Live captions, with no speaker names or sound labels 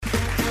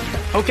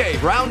Okay,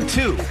 round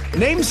two.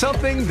 Name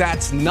something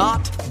that's not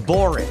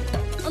boring.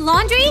 A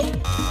laundry?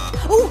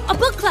 Ooh, a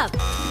book club.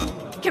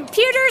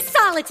 Computer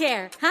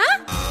solitaire,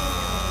 huh?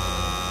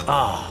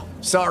 Ah,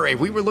 oh, sorry,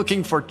 we were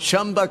looking for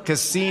Chumba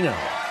Casino.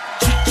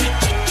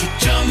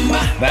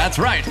 That's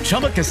right,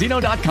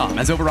 ChumbaCasino.com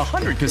has over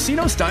 100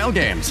 casino-style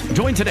games.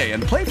 Join today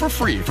and play for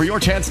free for your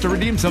chance to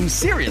redeem some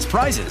serious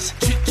prizes.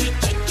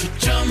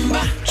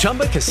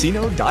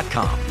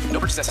 ChumbaCasino.com. No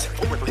purchase necessary.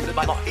 Void where prohibited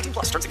by law. 18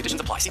 plus. Terms and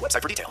conditions apply. See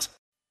website for details.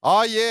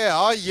 Oh,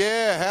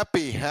 yeah.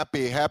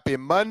 Happy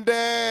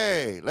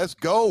Monday. Let's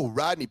go.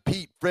 Rodney,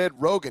 Pete, Fred,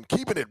 Rogan,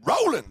 keeping it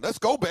rolling. Let's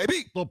go,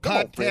 baby. Well,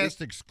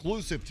 podcast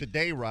exclusive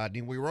today,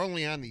 Rodney. We were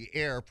only on the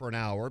air for an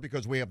hour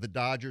because we have the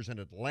Dodgers in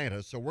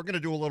Atlanta, so we're going to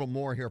do a little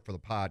more here for the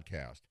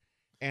podcast.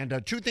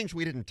 And two things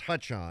we didn't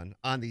touch on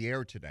the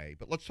air today,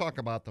 but let's talk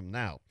about them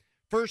now.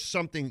 First,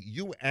 something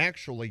you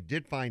actually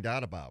did find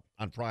out about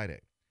on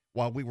Friday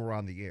while we were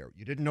on the air.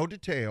 You didn't know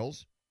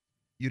details.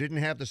 You didn't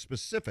have the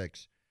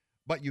specifics.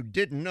 But you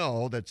did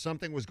know that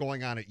something was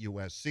going on at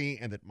USC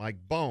and that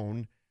Mike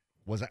Bohn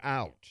was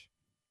out.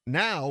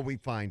 Now we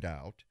find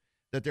out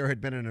that there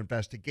had been an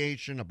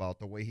investigation about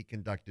the way he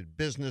conducted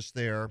business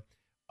there,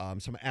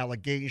 some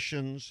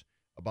allegations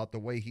about the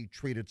way he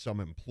treated some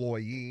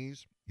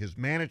employees. His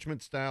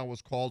management style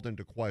was called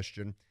into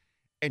question,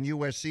 and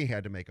USC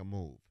had to make a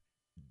move.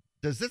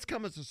 Does this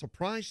come as a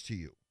surprise to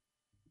you?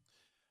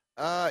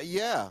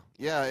 Yeah,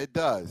 it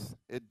does.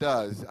 It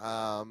does.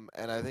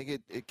 And I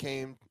think it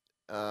came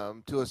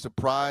to a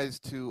surprise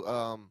to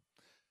a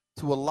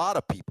lot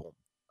of people,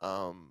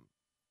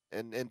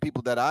 and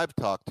people that I've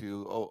talked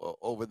to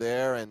over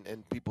there,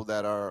 and people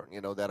that are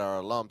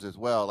alums as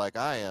well, like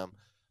I am.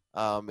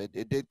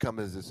 It did come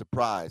as a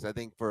surprise. I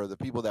think for the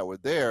people that were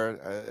there,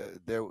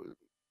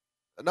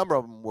 a number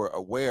of them were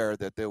aware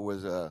that there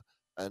was an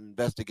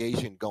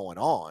investigation going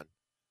on,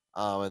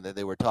 and that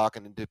they were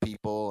talking to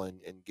people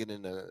and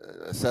getting an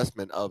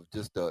assessment of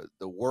just the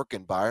work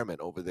environment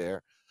over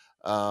there.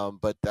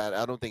 But that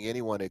I don't think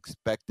anyone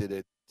expected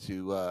it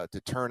to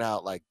turn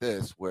out like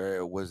this, where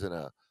it was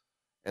an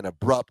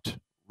abrupt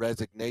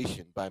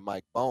resignation by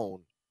Mike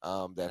Bohn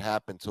that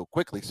happened so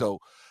quickly. So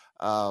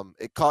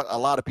it caught a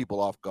lot of people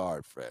off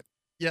guard, Fred.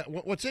 Yeah,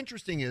 what's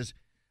interesting is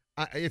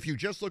if you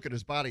just look at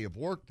his body of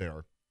work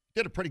there,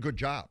 did a pretty good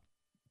job.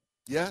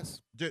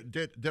 Yes.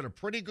 Did a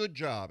pretty good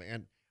job.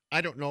 And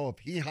I don't know if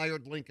he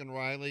hired Lincoln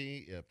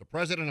Riley, if the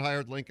president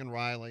hired Lincoln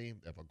Riley,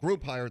 if a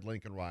group hired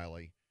Lincoln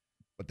Riley.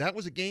 But that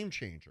was a game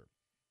changer,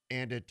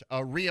 and it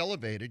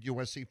re-elevated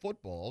USC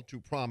football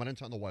to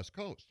prominence on the West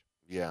Coast.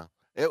 Yeah,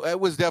 it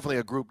was definitely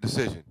a group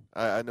decision.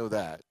 I know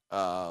that.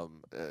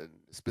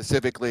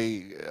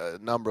 Specifically, a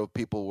number of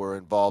people were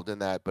involved in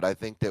that, but I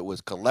think that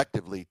was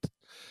collectively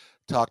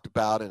talked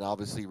about and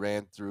obviously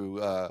ran through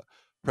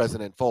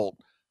President Folt.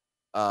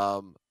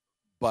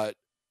 But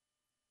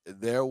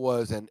there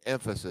was an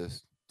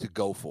emphasis to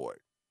go for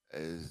it,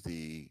 is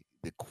the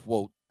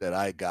quote that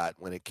I got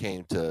when it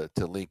came to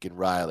Lincoln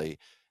Riley,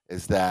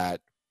 is that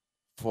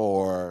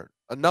for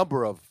a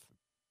number of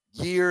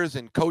years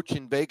and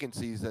coaching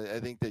vacancies,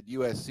 I think that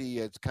USC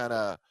has kind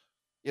of,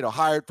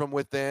 hired from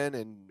within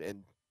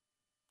and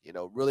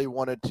really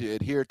wanted to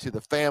adhere to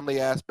the family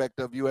aspect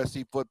of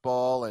USC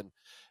football and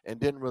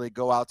didn't really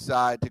go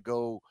outside to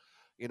go,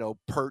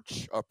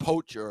 poach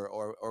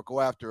or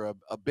go after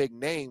a big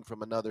name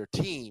from another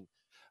team.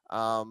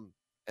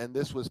 And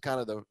this was kind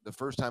of the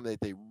first time that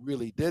they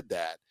really did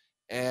that.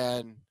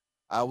 And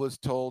I was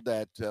told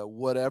that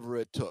whatever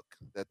it took,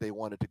 that they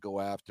wanted to go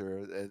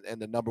after, and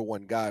the number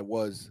one guy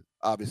was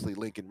obviously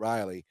Lincoln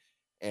Riley,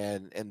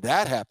 and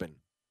that happened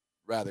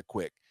rather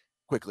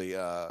quickly.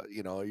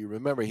 You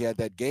remember he had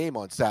that game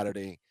on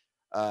Saturday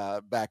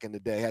back in the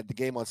day. Had the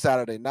game on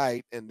Saturday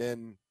night, and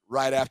then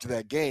right after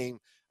that game,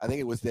 I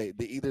think it was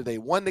either they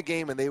won the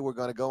game and they were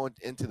going to go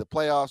into the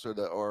playoffs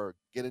or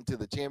get into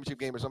the championship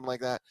game or something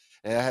like that.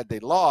 And had they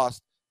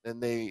lost, then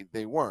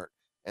they weren't,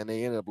 and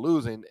they ended up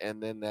losing. And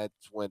then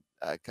that's when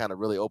kind of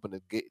really opened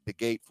the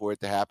gate for it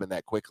to happen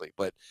that quickly.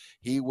 But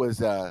he was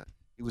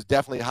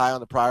definitely high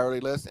on the priority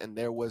list, and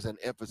there was an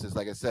emphasis,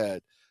 like I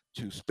said,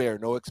 to spare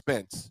no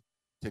expense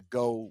to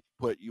go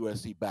put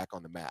USC back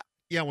on the map.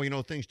 Yeah,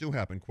 well, things do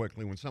happen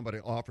quickly when somebody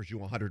offers you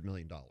 $100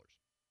 million.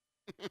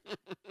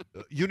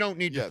 You don't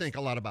need to think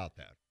a lot about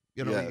that.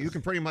 You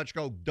can pretty much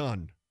go,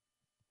 done.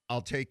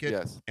 I'll take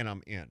it, and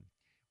I'm in.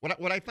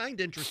 What I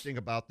find interesting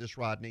about this,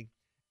 Rodney,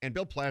 and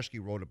Bill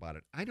Plaschke wrote about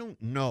it, I don't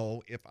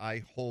know if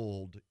I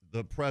hold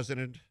the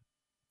President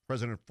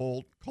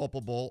Folt,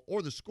 culpable,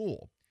 or the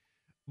school.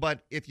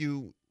 But if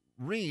you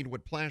read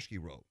what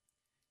Plaschke wrote,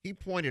 he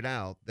pointed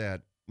out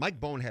that Mike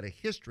Bohn had a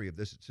history of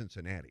this at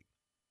Cincinnati.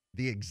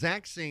 The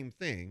exact same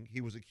thing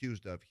he was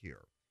accused of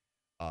here.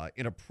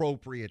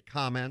 Inappropriate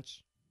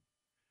comments,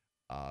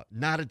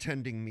 not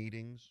attending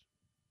meetings.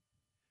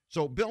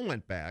 So Bill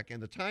went back,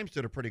 and the Times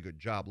did a pretty good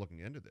job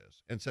looking into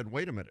this and said,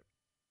 wait a minute,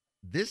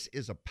 this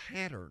is a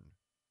pattern.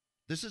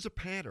 This is a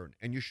pattern,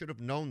 and you should have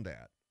known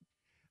that.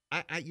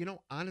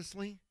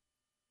 Honestly,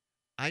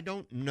 I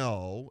don't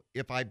know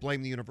if I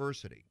blame the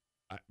university.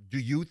 Do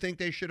you think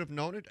they should have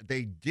known it?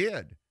 They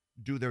did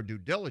do their due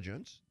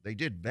diligence. They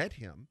did vet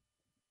him.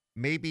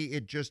 Maybe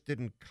it just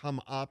didn't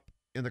come up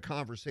in the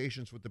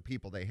conversations with the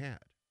people they had.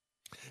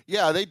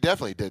 Yeah, they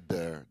definitely did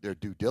their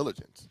due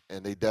diligence,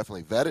 and they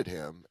definitely vetted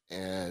him.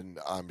 And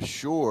I'm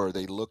sure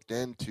they looked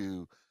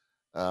into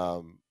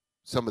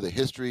some of the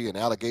history and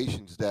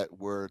allegations that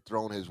were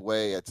thrown his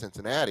way at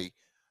Cincinnati.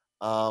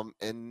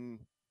 And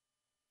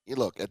you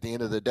look, at the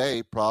end of the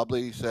day,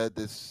 probably said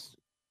this,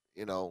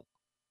 you know,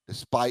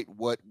 despite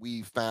what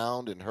we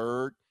found and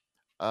heard,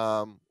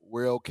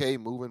 we're okay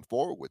moving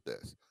forward with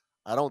this.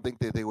 I don't think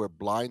that they were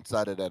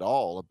blindsided at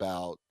all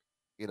about,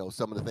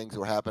 some of the things that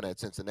were happening at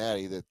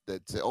Cincinnati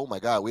that say, oh my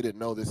God, we didn't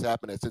know this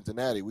happened at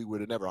Cincinnati. We would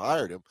have never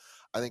hired him.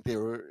 I think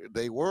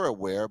they were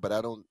aware, but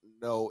I don't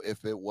know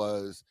if it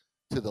was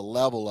to the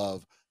level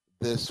of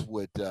this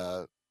would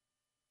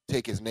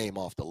take his name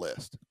off the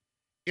list.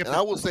 And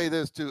I will say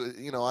this too,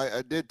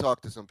 I did talk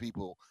to some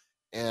people,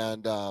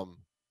 and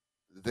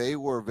they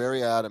were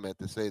very adamant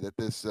to say that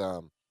this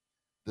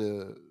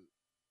the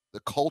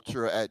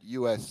culture at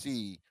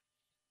USC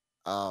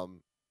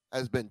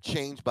has been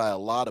changed by a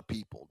lot of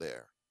people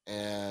there,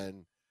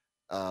 and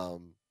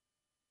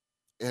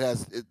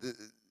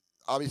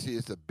obviously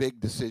it's a big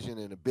decision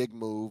and a big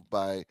move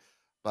by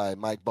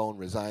Mike Bohn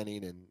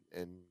resigning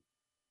and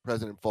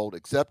President Folt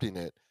accepting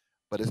it,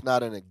 but it's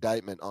not an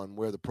indictment on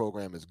where the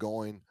program is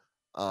going.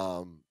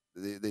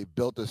 They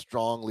built a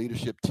strong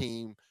leadership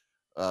team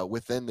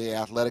within the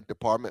athletic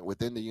department,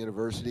 within the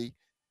university,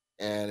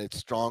 and it's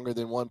stronger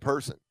than one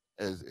person,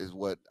 is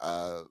what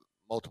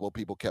multiple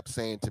people kept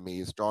saying to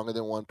me. It's stronger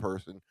than one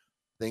person.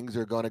 Things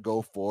are going to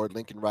go forward.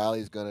 Lincoln Riley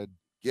is going to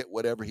get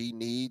whatever he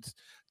needs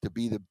to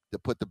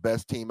put the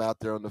best team out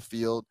there on the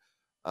field.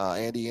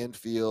 Andy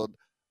Enfield,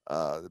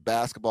 the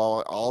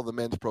basketball, all the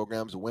men's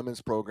programs, the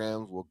women's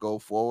programs will go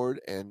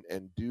forward and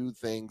do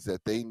things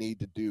that they need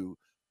to do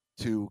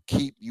to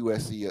keep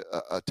USC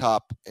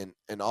atop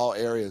in all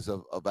areas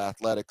of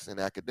athletics and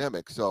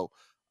academics. So,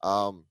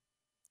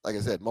 like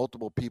I said,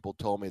 multiple people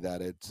told me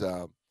that it's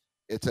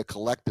a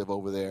collective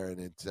over there,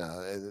 and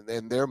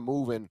and they're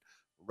moving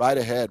right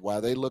ahead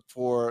while they look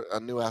for a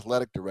new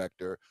athletic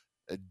director.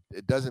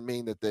 It doesn't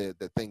mean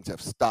that things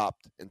have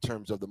stopped in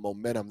terms of the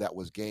momentum that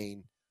was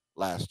gained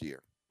last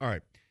year. All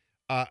right.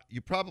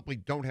 You probably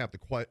don't have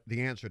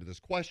the answer to this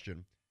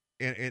question,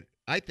 and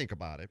I think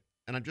about it,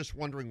 and I'm just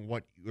wondering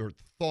what your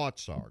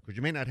thoughts are, because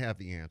you may not have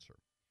the answer.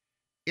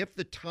 If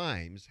the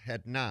Times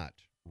had not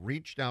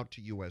reached out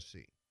to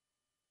USC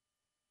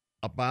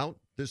about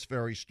this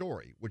very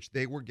story, which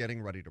they were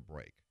getting ready to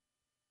break,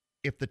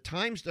 if the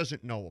Times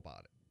doesn't know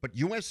about it, but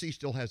USC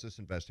still has this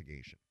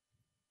investigation,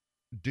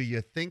 do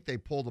you think they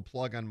pull the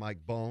plug on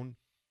Mike Bohn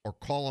or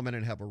call him in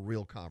and have a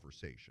real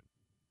conversation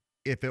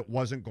if it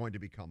wasn't going to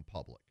become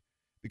public?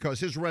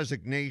 Because his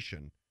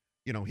resignation,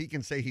 he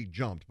can say he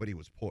jumped, but he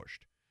was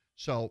pushed.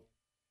 So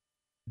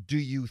do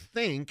you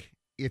think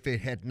if it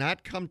had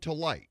not come to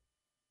light,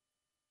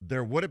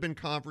 there would have been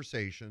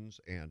conversations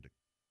and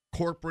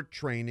corporate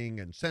training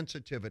and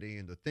sensitivity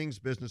and the things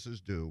businesses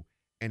do,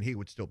 and he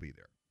would still be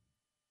there?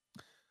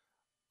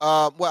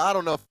 Well, I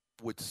don't know if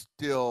it would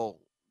still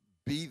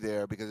be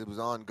there because it was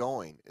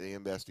ongoing, the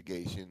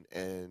investigation,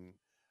 and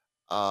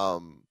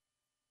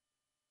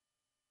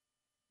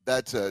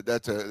that's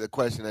a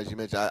question, as you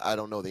mentioned. I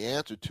don't know the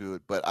answer to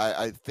it, but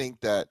I think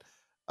that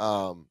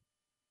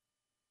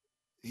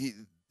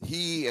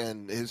he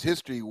and his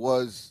history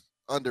was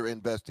under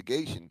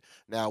investigation.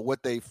 Now,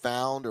 what they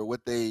found or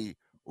what they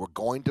were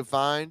going to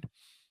find,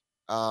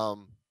 I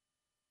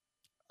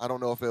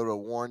don't know if it would have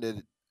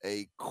warranted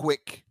a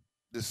quick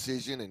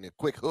decision and a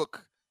quick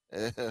hook,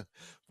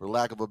 for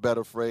lack of a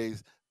better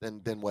phrase,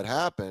 than what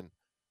happened.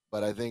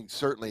 But I think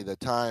certainly the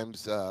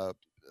Times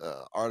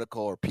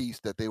article or piece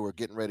that they were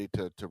getting ready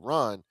to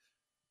run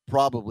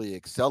probably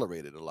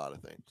accelerated a lot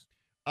of things.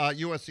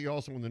 USC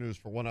also in the news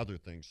for one other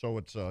thing. So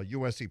it's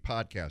USC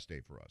podcast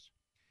day for us.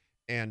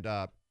 And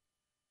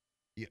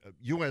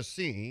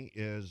USC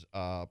is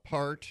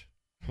part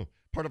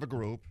of a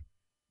group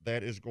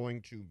that is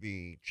going to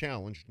be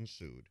challenged and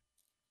sued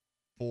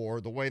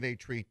for the way they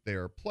treat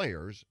their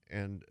players.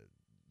 And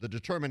the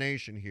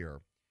determination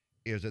here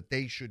is that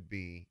they should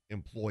be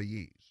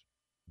employees.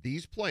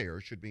 These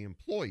players should be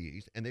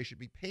employees, and they should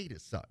be paid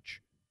as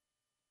such.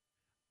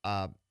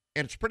 And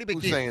it's a pretty big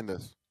deal. Who's saying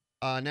this?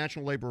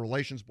 National Labor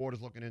Relations Board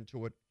is looking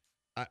into it.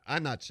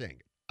 I'm not saying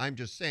it. I'm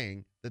just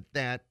saying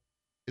that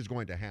is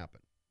going to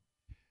happen.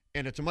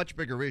 And it's a much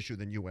bigger issue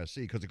than USC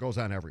because it goes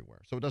on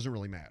everywhere. So it doesn't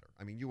really matter.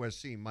 I mean,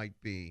 USC might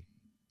be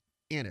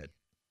in it,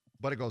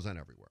 but it goes on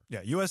everywhere.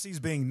 Yeah, USC is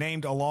being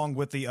named along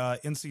with the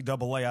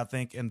NCAA, I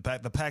think, and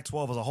the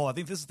Pac-12 as a whole. I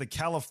think this is the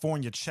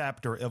California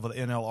chapter of the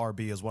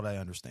NLRB is what I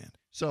understand.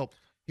 So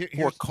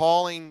for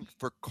calling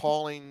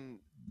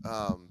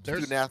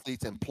student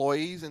athletes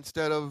employees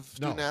instead of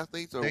student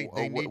athletes, or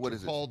they need what to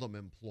is call them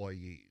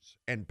employees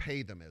and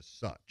pay them as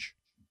such.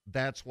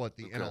 That's what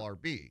the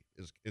NLRB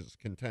is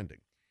contending.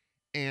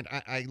 And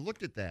I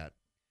looked at that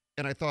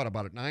and I thought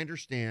about it, and I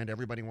understand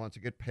everybody wants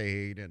to get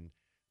paid, and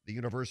the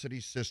university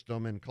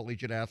system and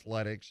collegiate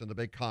athletics and the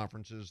big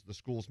conferences, the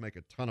schools make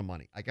a ton of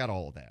money. I got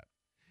all of that.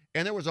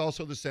 And there was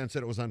also the sense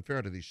that it was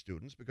unfair to these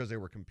students because they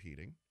were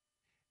competing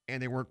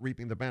and they weren't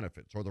reaping the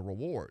benefits or the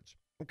rewards.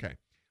 Okay.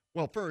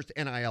 Well, first,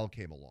 NIL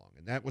came along,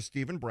 and that was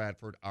Stephen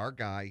Bradford, our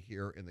guy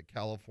here in the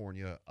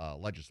California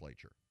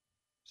legislature,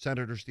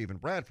 Senator Stephen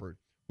Bradford,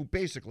 who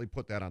basically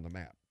put that on the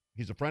map.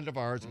 He's a friend of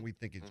ours, and we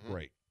think it's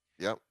great.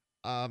 Yep.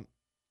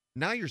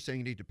 Now you're saying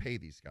you need to pay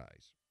these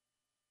guys.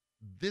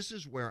 This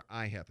is where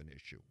I have an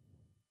issue,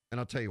 and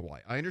I'll tell you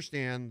why. I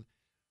understand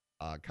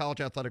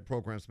college athletic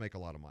programs make a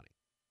lot of money,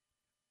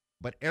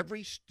 but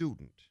every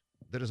student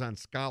that is on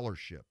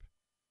scholarship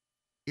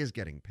is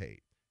getting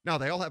paid. Now,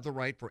 they all have the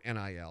right for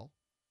NIL.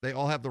 They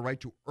all have the right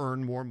to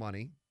earn more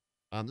money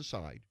on the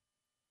side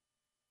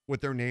with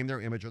their name,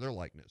 their image, or their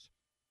likeness.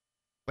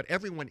 But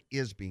everyone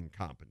is being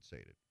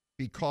compensated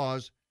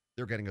because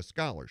they're getting a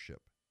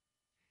scholarship.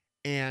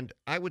 And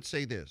I would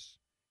say this,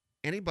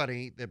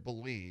 anybody that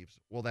believes,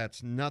 well,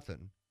 that's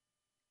nothing.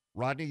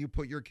 Rodney, you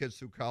put your kids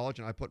through college,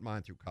 and I put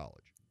mine through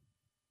college.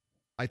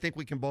 I think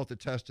we can both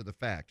attest to the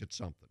fact it's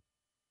something.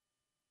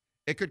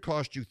 It could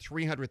cost you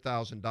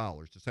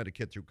 $300,000 to send a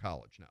kid through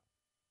college now.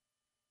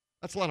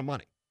 That's a lot of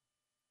money.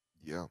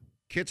 Yeah.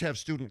 Kids have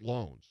student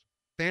loans.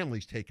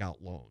 Families take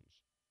out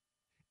loans.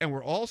 And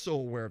we're also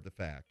aware of the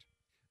fact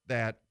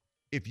that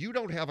if you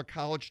don't have a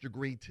college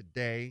degree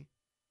today,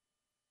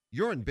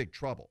 you're in big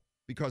trouble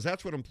because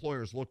that's what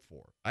employers look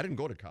for. I didn't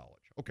go to college.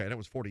 Okay, that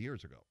was 40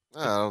 years ago.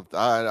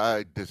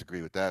 I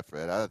disagree with that,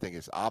 Fred. I think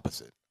it's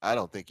opposite. I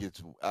don't think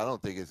it's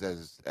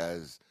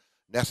as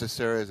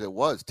necessary as it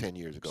was 10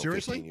 years ago,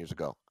 Seriously? 15 years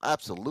ago.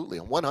 Absolutely,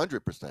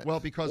 100%. Well,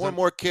 because more and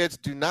more kids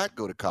do not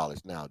go to college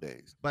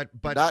nowadays. But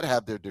do not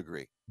have their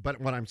degree. But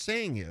what I'm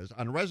saying is,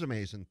 on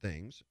resumes and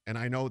things, and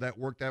I know that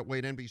worked that way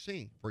at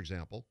NBC, for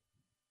example,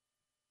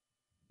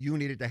 you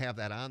needed to have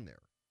that on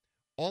there.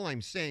 All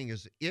I'm saying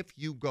is, if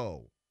you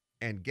go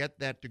and get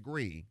that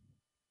degree,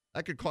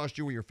 that could cost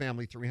you or your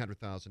family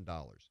 $300,000.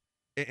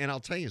 And I'll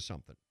tell you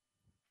something.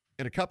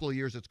 In a couple of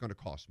years, it's going to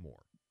cost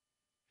more.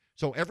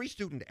 So every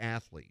student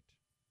athlete,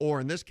 or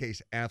in this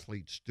case,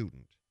 athlete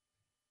student,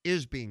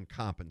 is being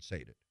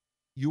compensated.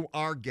 You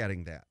are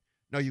getting that.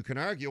 Now, you can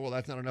argue, well,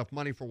 that's not enough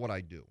money for what I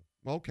do.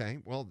 Okay,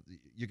 well,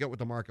 you get what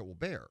the market will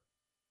bear.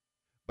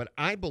 But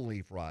I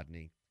believe,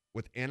 Rodney,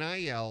 with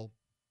NIL,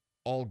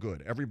 all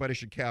good. Everybody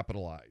should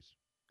capitalize.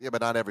 Yeah,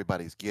 but not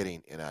everybody's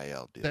getting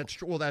NIL deals. That's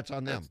true. Well, that's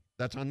on them.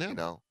 That's on them. You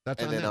know, that's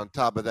and on then them. on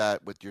top of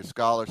that, with your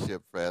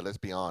scholarship, Fred, let's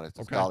be honest,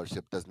 the Okay.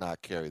 scholarship does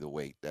not carry the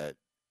weight that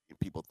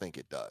people think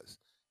it does.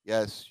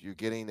 Yes, you're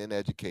getting an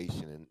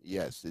education, and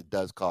yes, it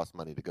does cost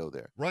money to go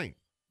there. Right.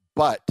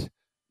 But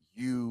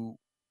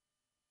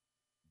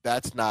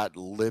that's not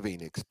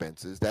living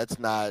expenses.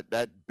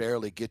 That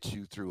barely gets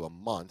you through a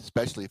month,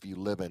 especially if you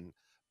live in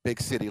big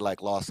city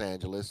like Los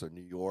Angeles or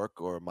New York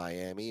or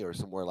Miami or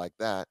somewhere like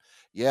that.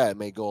 Yeah, it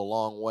may go a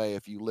long way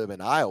if you live in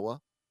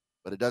Iowa,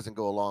 but it doesn't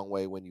go a long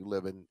way when you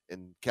live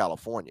in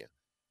California.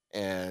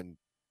 And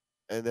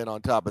then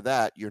on top of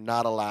that, you're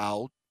not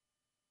allowed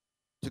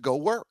to go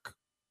work.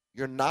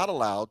 You're not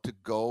allowed to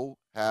go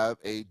have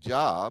a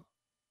job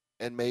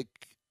and make,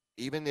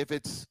 even if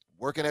it's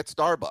working at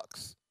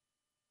Starbucks,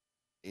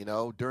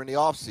 during the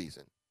off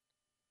season.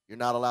 You're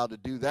not allowed to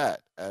do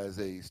that as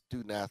a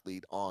student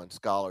athlete on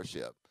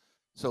scholarship.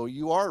 So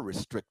you are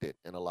restricted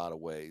in a lot of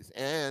ways.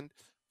 And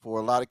for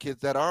a lot of kids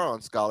that are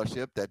on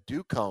scholarship that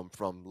do come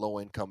from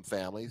low-income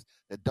families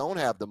that don't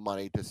have the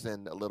money to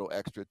send a little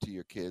extra to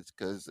your kids,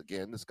 because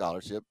again, the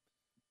scholarship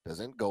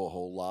doesn't go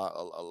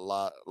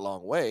a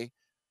long way.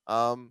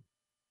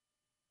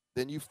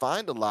 Then you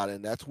find a lot,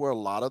 and that's where a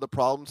lot of the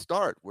problems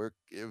start. We're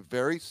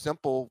very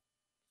simple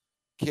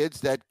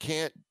kids that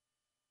can't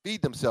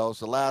feed themselves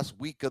the last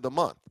week of the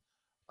month.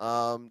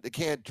 They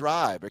can't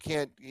drive or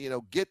can't,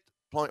 get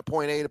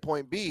point A to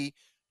point B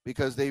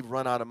because they've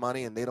run out of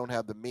money and they don't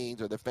have the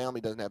means, or their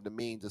family doesn't have the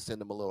means to send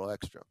them a little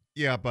extra.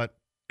 Yeah,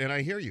 and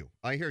I hear you,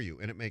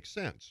 and it makes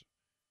sense.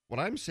 What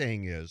I'm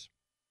saying is,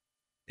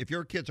 if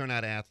your kids are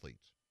not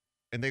athletes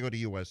and they go to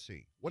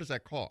USC, what does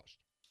that cost?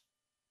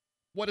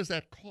 What does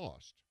that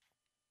cost?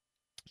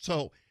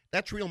 So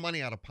that's real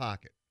money out of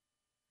pocket.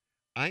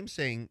 I'm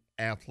saying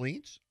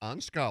athletes on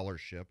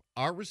scholarship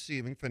are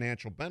receiving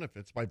financial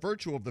benefits by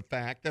virtue of the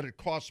fact that it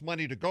costs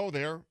money to go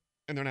there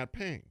and they're not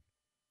paying.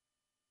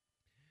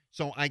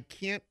 So I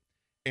can't,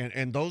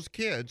 and those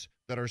kids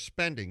that are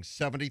spending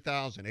 $70,000,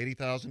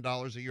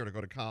 $80,000 a year to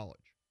go to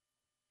college,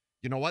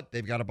 you know what?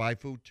 They've got to buy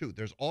food too.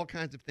 There's all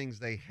kinds of things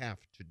they have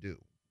to do.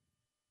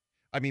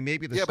 I mean,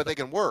 maybe but they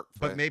can work.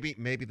 But maybe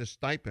the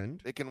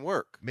stipend. They can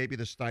work. Maybe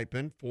the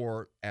stipend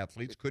for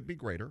athletes could be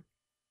greater.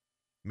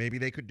 Maybe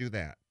they could do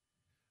that.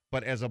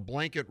 But as a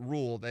blanket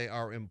rule, they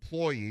are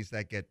employees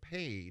that get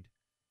paid.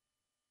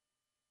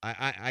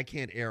 I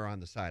can't err on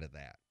the side of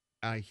that.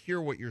 I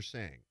hear what you're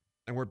saying.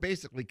 And we're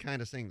basically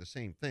kind of saying the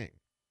same thing.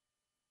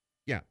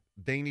 Yeah,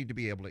 they need to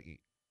be able to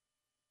eat.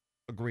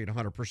 Agreed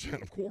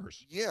 100%, of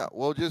course. Yeah,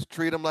 well, just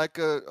treat them like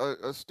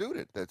a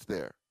student that's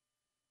there.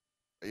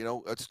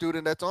 A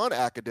student that's on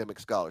academic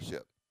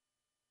scholarship.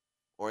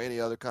 or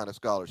any other kind of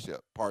scholarship,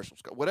 partial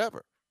scholarship,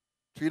 whatever.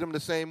 Treat them the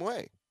same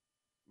way,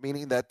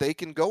 meaning that they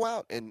can go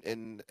out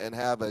and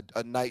have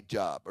a night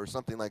job or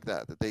something like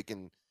that, that they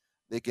can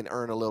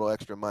earn a little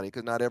extra money,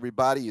 because not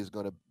everybody is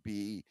going to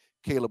be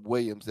Caleb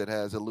Williams that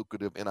has a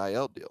lucrative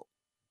NIL deal.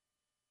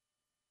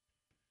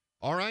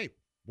 All right.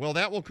 Well,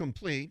 that will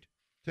complete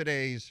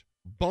today's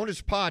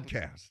bonus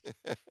podcast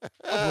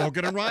of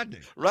Rogan and Rodney.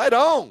 Right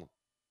on.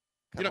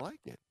 Kind of like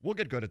it. We'll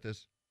get good at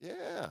this.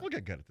 Yeah. We'll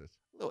get good at this.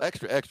 A little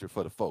extra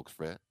for the folks,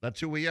 Fred. That's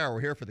who we are.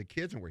 We're here for the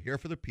kids, and we're here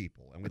for the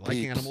people. And we like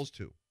animals,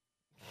 too.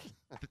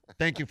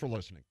 Thank you for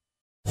listening.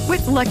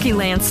 With Lucky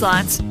Land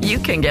Slots, you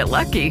can get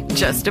lucky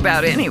just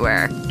about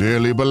anywhere.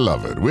 Dearly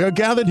beloved, we are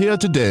gathered here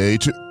today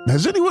to...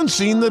 Has anyone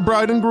seen the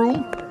bride and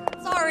groom?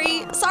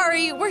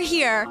 Sorry, we're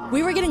here.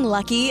 We were getting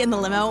lucky in the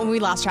limo, and we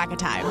lost track of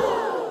time.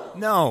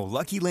 No,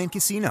 Lucky Land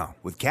Casino,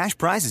 with cash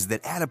prizes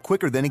that add up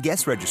quicker than a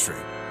guest registry.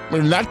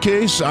 In that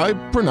case, I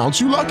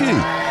pronounce you lucky.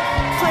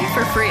 Play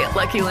for free at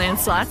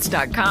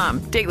LuckyLandSlots.com.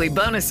 Daily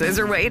bonuses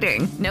are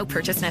waiting. No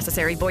purchase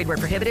necessary. Void where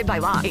prohibited by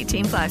law.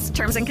 18+.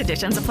 Terms and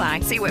conditions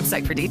apply. See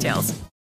website for details.